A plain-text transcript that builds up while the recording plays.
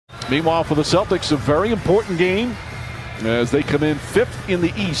Meanwhile, for the Celtics, a very important game as they come in 5th in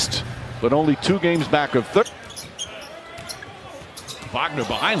the East, but only 2 games back of 3rd. Wagner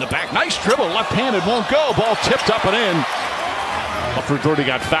behind the back. Nice dribble. Left-handed won't go. Ball tipped up and in. Alfred already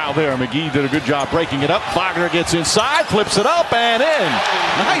got fouled there. McGee did a good job breaking it up. Wagner gets inside, flips it up and in.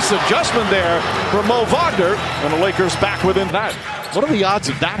 Nice adjustment there for Mo Wagner. And the Lakers back within that. What are the odds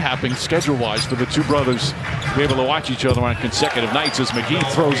of that happening schedule-wise for the two brothers to be able to watch each other on consecutive nights as McGee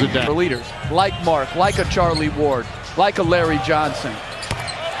throws it down? For leaders like Mark, like a Charlie Ward, like a Larry Johnson.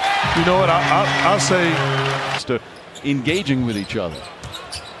 You know what? I'll say to engaging with each other.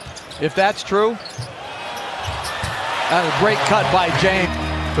 If that's true, a great cut by James.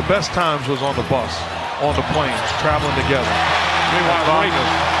 the best times was on the bus, on the planes, traveling together.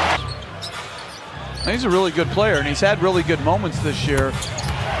 He's a really good player, and he's had really good moments this year.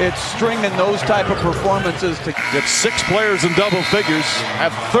 It's stringing those type of performances to get 6 players in double figures,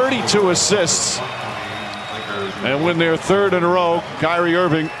 have 32 assists, and win their 3rd in a row. Kyrie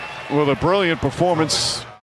Irving with a brilliant performance.